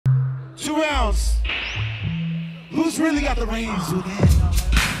2 rounds. Who's really got the reins within?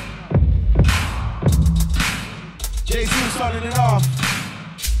 J2 starting it off.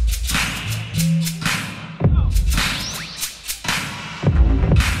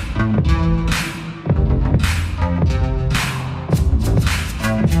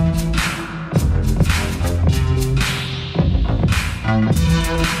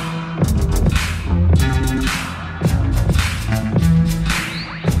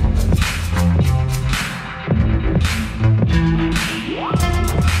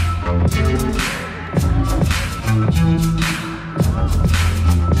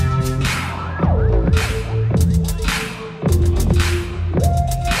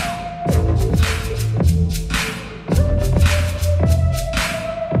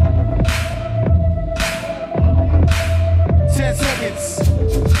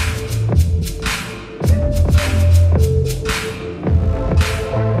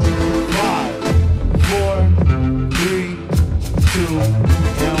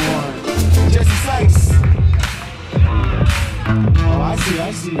 Sykes. Oh,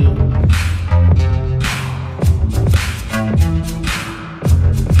 I see you.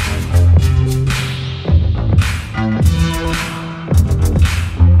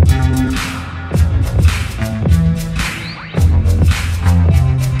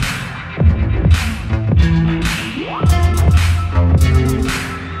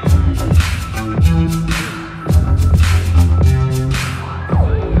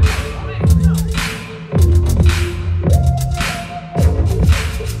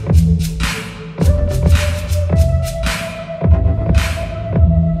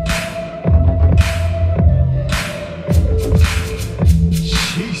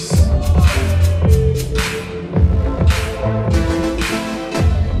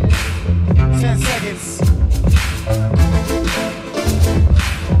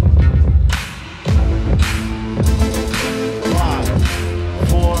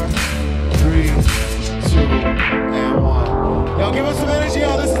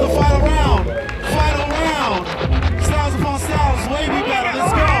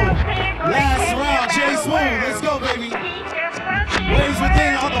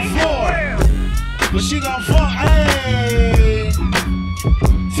 But she gon' fuck, hey!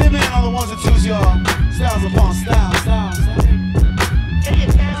 10 men on the ones and twos, y'all. Styles upon styles.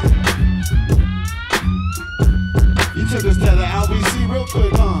 You took us to the LBC real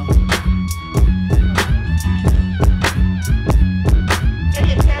quick, huh?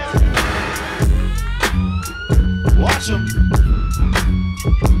 Watch 'em.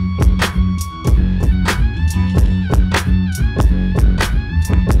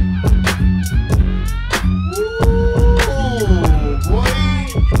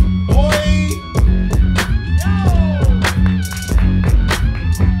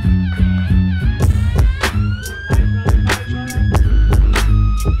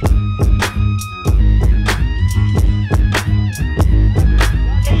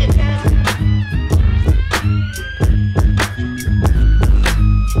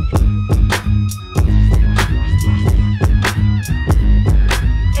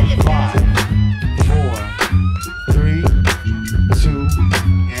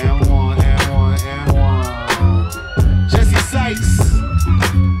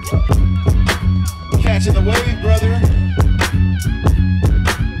 Catching the wave, brother.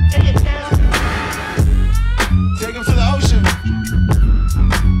 Take him to the ocean.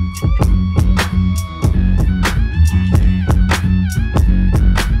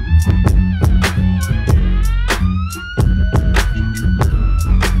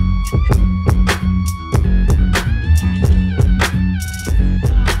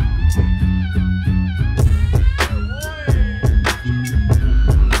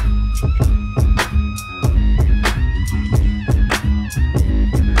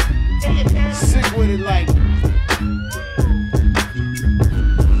 Like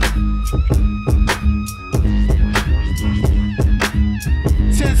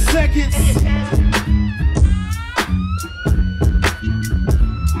 10 seconds.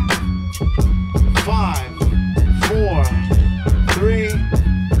 5, 4, 3,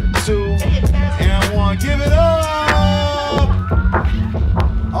 2, and 1. Give it up.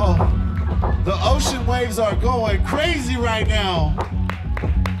 Oh, the ocean waves are going crazy right now.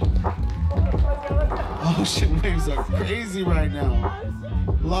 Ocean waves are crazy right now.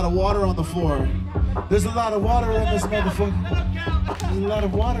 A lot of water on the floor. There's a lot of water in this motherfucker. There's a lot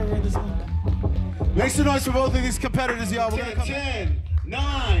of water in this motherfucker. Make some noise for both of these competitors, y'all. We're gonna come 10,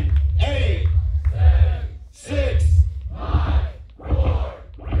 9, 8, 7, 6, 5, 4,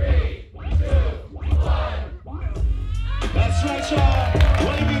 3, 2, 1. That's right, y'all.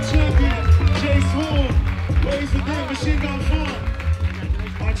 Waving champion. for them, Machine Gun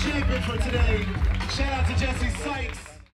Fun, our champion for today. Shout out to Jesse Sykes.